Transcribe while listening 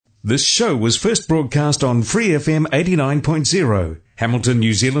This show was first broadcast on Free FM 89.0, Hamilton,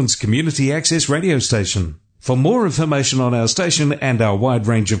 New Zealand's community access radio station. For more information on our station and our wide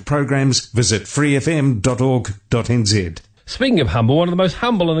range of programs, visit freefm.org.nz. Speaking of humble, one of the most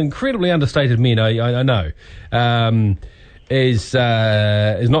humble and incredibly understated men I know is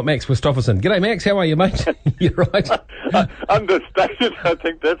not Max Christoffersen. G'day, Max. How are you, mate? You're right. Understated. I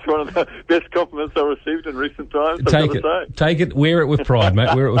think that's one of the best compliments I received in recent times. Take it. Wear it with pride,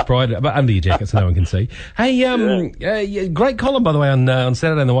 mate. Wear it with pride, but under your jacket so no one can see. Hey, great column, by the way, on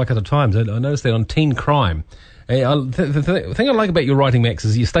Saturday in the Waikato Times. I noticed that on teen crime. The thing I like about your writing, Max,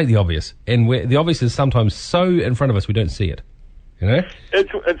 is you state the obvious, and the obvious is sometimes so in front of us we don't see it. You know?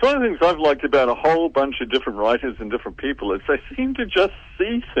 It's one of the things I've liked about a whole bunch of different writers and different people is they seem to just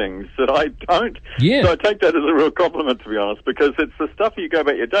see things that I don't. Yeah. So I take that as a real compliment, to be honest, because it's the stuff you go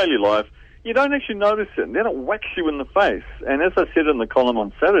about your daily life, you don't actually notice it, and then it whacks you in the face. And as I said in the column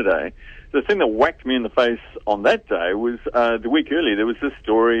on Saturday, the thing that whacked me in the face on that day was the week earlier there was this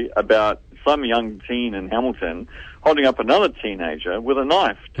story about some young teen in Hamilton holding up another teenager with a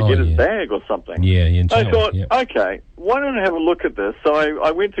knife to get his bag or something. Yeah, I thought, okay, why don't I have a look at this? So I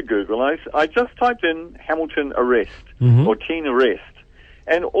went to Google. I just typed in Hamilton arrest or teen arrest.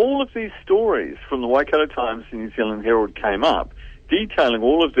 And all of these stories from the Waikato Times and New Zealand Herald came up, detailing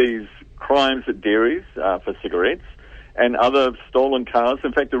all of these crimes at dairies for cigarettes and other stolen cars.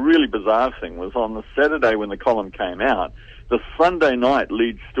 In fact, the really bizarre thing was on the Saturday when the column came out, the Sunday night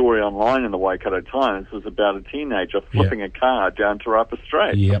lead story online in the Waikato Times was about a teenager flipping a car down Tarapa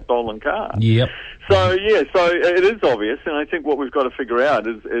Strait, a stolen car. Yep. So it is obvious, and I think what we've got to figure out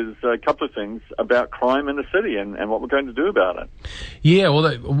is a couple of things about crime in the city and what we're going to do about it. Yeah, well,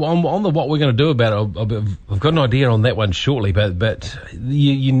 on the what we're going to do about it, I've got an idea on that one shortly, but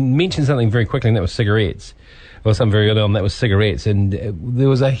you mentioned something very quickly, and that was cigarettes. Well, something very early on, that was cigarettes, and there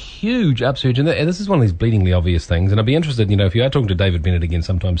was a huge upsurge, and this is one of these bleedingly obvious things, and I'd be interested, if you are talking to David Bennett again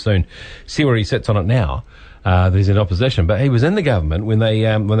sometime soon, see where he sits on it now, that he's in opposition, but he was in the government when they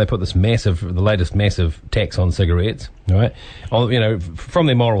put the latest massive tax on cigarettes, right? From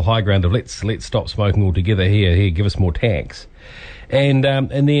their moral high ground of let's stop smoking altogether, here, give us more tax. And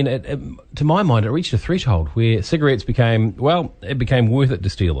then, to my mind, it reached a threshold where cigarettes became worth it to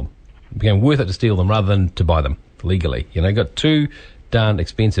steal them. It became worth it to steal them rather than to buy them legally. Got too darn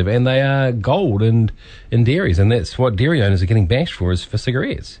expensive, and they are gold in dairies, and that's what dairy owners are getting bashed for, is for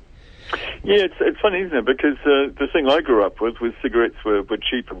cigarettes. Yeah, it's funny, isn't it? Because the thing I grew up with was cigarettes were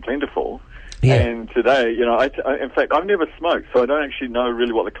cheap and plentiful. Yeah. And today, in fact, I've never smoked, so I don't actually know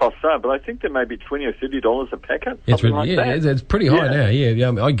really what the costs are, but I think they may be $20 or $30 a packet, it's pretty high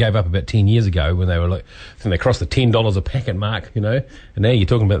now, I gave up about 10 years ago when they were I think they crossed the $10 a packet mark, and now you're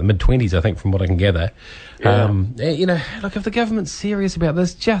talking about the mid-20s, I think, from what I can gather. Yeah. Look, if the government's serious about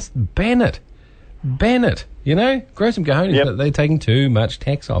this, just ban it. Ban it, grow some cojones, but they're taking too much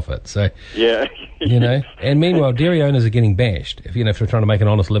tax off it. So, and meanwhile, dairy owners are getting bashed if they're trying to make an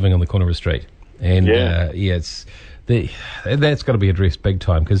honest living on the corner of a street. And that's got to be addressed big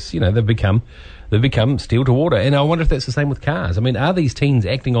time, because they've become steel to water. And I wonder if that's the same with cars. I mean, are these teens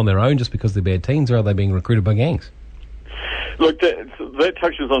acting on their own just because they're bad teens, or are they being recruited by gangs? Look, that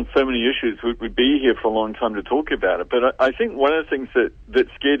touches on so many issues. We'd be here for a long time to talk about it. But I think one of the things that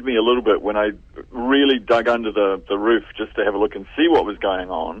scared me a little bit when I really dug under the roof just to have a look and see what was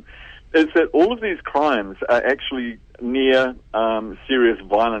going on is that all of these crimes are actually near serious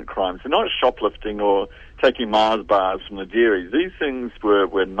violent crimes. They're not shoplifting or taking Mars bars from the dairies. These things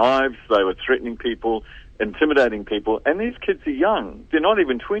were knives, they were threatening people, intimidating people, and these kids are young. They're not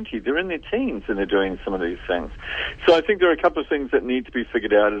even 20, they're in their teens and they're doing some of these things. So I think there are a couple of things that need to be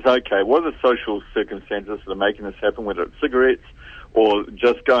figured out is, okay, what are the social circumstances that are making this happen, whether it's cigarettes or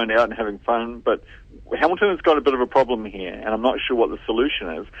just going out and having fun? But Hamilton has got a bit of a problem here, and I'm not sure what the solution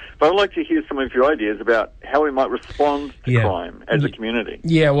is. But I'd like to hear some of your ideas about how we might respond to crime as a community.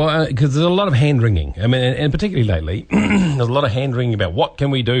 Yeah, well, because there's a lot of hand-wringing. I mean, and particularly lately, there's a lot of hand-wringing about what can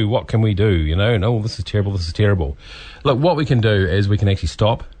we do, and oh, this is terrible. Look, what we can do is we can actually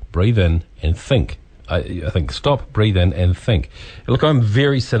stop, breathe in, and think. I think stop, breathe in, and think. Look, I'm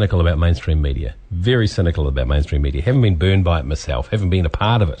very cynical about mainstream media. Haven't been burned by it myself. Haven't been a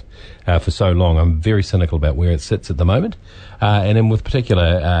part of it for so long. I'm very cynical about where it sits at the moment. And then with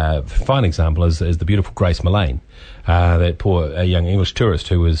particular, fine example is the beautiful Grace Mullane, that poor young English tourist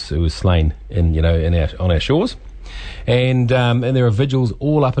who was slain on our shores. And there are vigils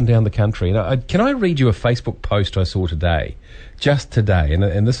all up and down the country. Can I read you a Facebook post I saw today? Just today,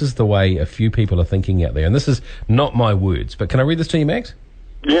 and this is the way a few people are thinking out there. And this is not my words, but can I read this to you, Max?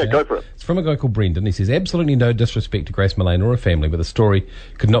 Yeah, go for it. It's from a guy called Brendan. He says, absolutely no disrespect to Grace Mullane or her family, but the story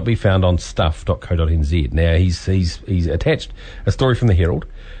could not be found on stuff.co.nz. Now, he's attached a story from the Herald,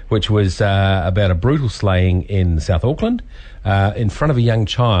 which was about a brutal slaying in South Auckland in front of a young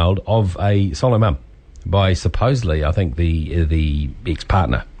child of a solo mum by supposedly, I think, the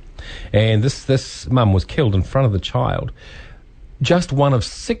ex-partner. And this mum was killed in front of the child. Just one of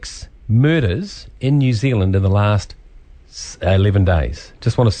 6 murders in New Zealand in the last 11 days.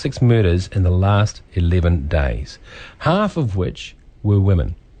 Just one of 6 murders in the last 11 days. Half of which were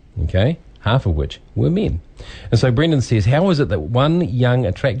women. Okay? Half of which were men. And so Brendan says, how is it that one young,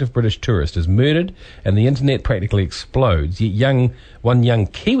 attractive British tourist is murdered and the internet practically explodes, yet one young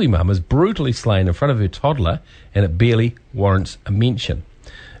Kiwi mum is brutally slain in front of her toddler and it barely warrants a mention?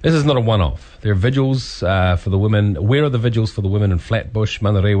 This is not a one-off. There are vigils for the women. Where are the vigils for the women in Flatbush,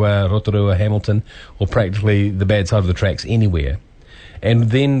 Manurewa, Rotorua, Hamilton, or practically the bad side of the tracks anywhere? And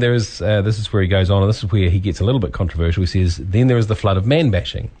then there's, this is where he goes on, and this is where he gets a little bit controversial. He says, then there is the flood of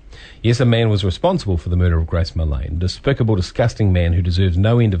man-bashing. Yes, a man was responsible for the murder of Grace Mullane, a despicable, disgusting man who deserves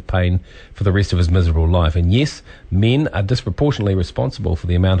no end of pain for the rest of his miserable life. And yes, men are disproportionately responsible for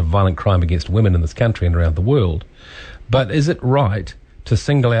the amount of violent crime against women in this country and around the world. But is it right to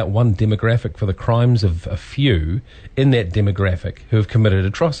single out one demographic for the crimes of a few in that demographic who have committed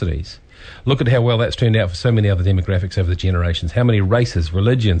atrocities? Look at how well that's turned out for so many other demographics over the generations. How many races,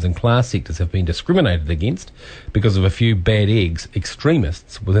 religions and class sectors have been discriminated against because of a few bad eggs,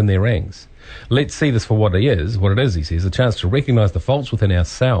 extremists within their ranks? Let's see this for what it is, he says, a chance to recognise the faults within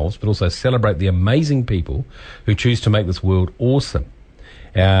ourselves, but also celebrate the amazing people who choose to make this world awesome.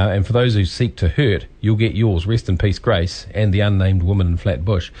 And for those who seek to hurt, you'll get yours. Rest in peace, Grace, and the unnamed woman in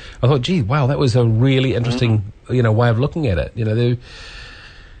Flatbush. I thought, gee, wow, that was a really interesting, way of looking at it.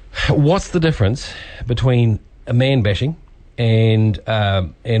 What's the difference between a man bashing and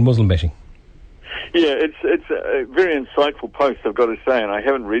Muslim bashing? Yeah, it's a very insightful post, I've got to say, and I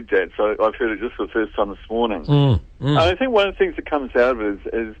haven't read that, so I've heard it just for the first time this morning. And I think one of the things that comes out of it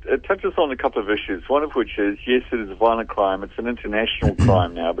is it touches on a couple of issues, one of which is, yes, it is a violent crime. It's an international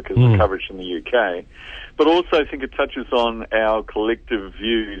crime now because of the coverage in the UK. But also I think it touches on our collective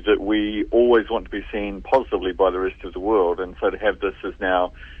view that we always want to be seen positively by the rest of the world, and so to have this as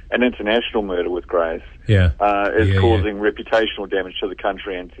now an international murder with Grace is causing reputational damage to the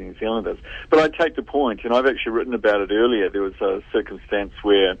country and to New Zealanders. But I take the point, and I've actually written about it earlier. There was a circumstance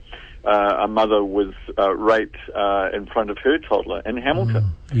where a mother was raped in front of her toddler in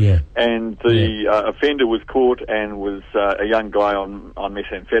Hamilton. And the offender was caught and was a young guy on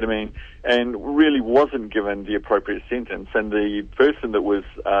methamphetamine and really wasn't given the appropriate sentence. And the person that was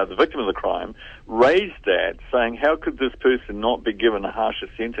the victim of the crime raised that, saying, how could this person not be given a harsher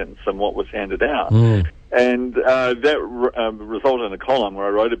sentence than what was handed out? And that resulted in a column where I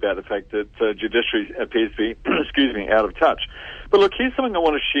wrote about the fact that judiciary appears to be, out of touch. But look, here's something I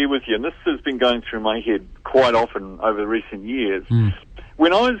want to share with you, and this has been going through my head quite often over the recent years.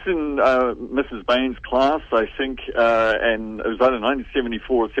 When I was in Mrs. Bain's class, I think, and it was either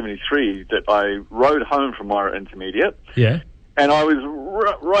 1974 or 73, that I rode home from my intermediate. And I was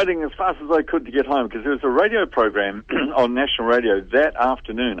riding as fast as I could to get home because there was a radio program on national radio that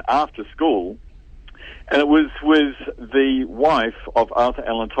afternoon after school, and it was with the wife of Arthur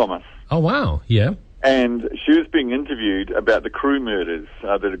Allen Thomas. Oh, wow. Yeah. And she was being interviewed about the crew murders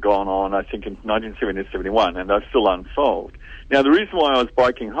that had gone on, I think, in 1970 and 71, and they're still unsolved. Now, the reason why I was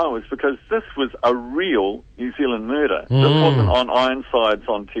biking home is because this was a real New Zealand murder. This wasn't on Ironsides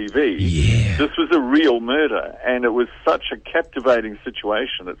on TV. This was a real murder, and it was such a captivating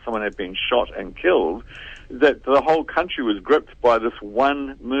situation that someone had been shot and killed that the whole country was gripped by this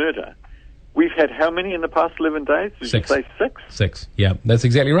one murder. We've had how many in the past 11 days? Did 6. you say 6? 6, yeah, that's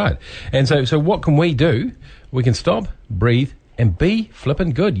exactly right. And so what can we do? We can stop, breathe, and be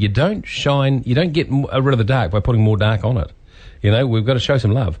flippin' good. You don't get rid of the dark by putting more dark on it. We've got to show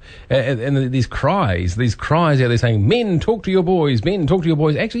some love. And these cries out there saying, men, talk to your boys, men, talk to your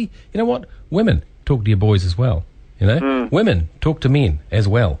boys. Actually, you know what? Women, talk to your boys as well. Women, talk to men as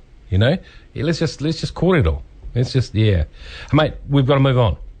well. Let's just call it all. Let's just, Mate, we've got to move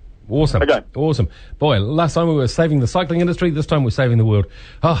on. Awesome. Okay. Awesome. Boy, last time we were saving the cycling industry, this time we're saving the world.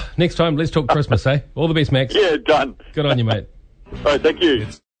 Next time, let's talk Christmas, eh? All the best, Max. Yeah, done. Good on you, mate. All right, thank you.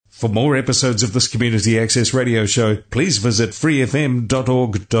 For more episodes of this Community Access Radio Show, please visit freefm.org.nz.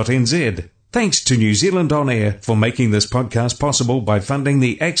 Thanks to New Zealand On Air for making this podcast possible by funding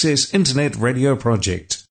the Access Internet Radio Project.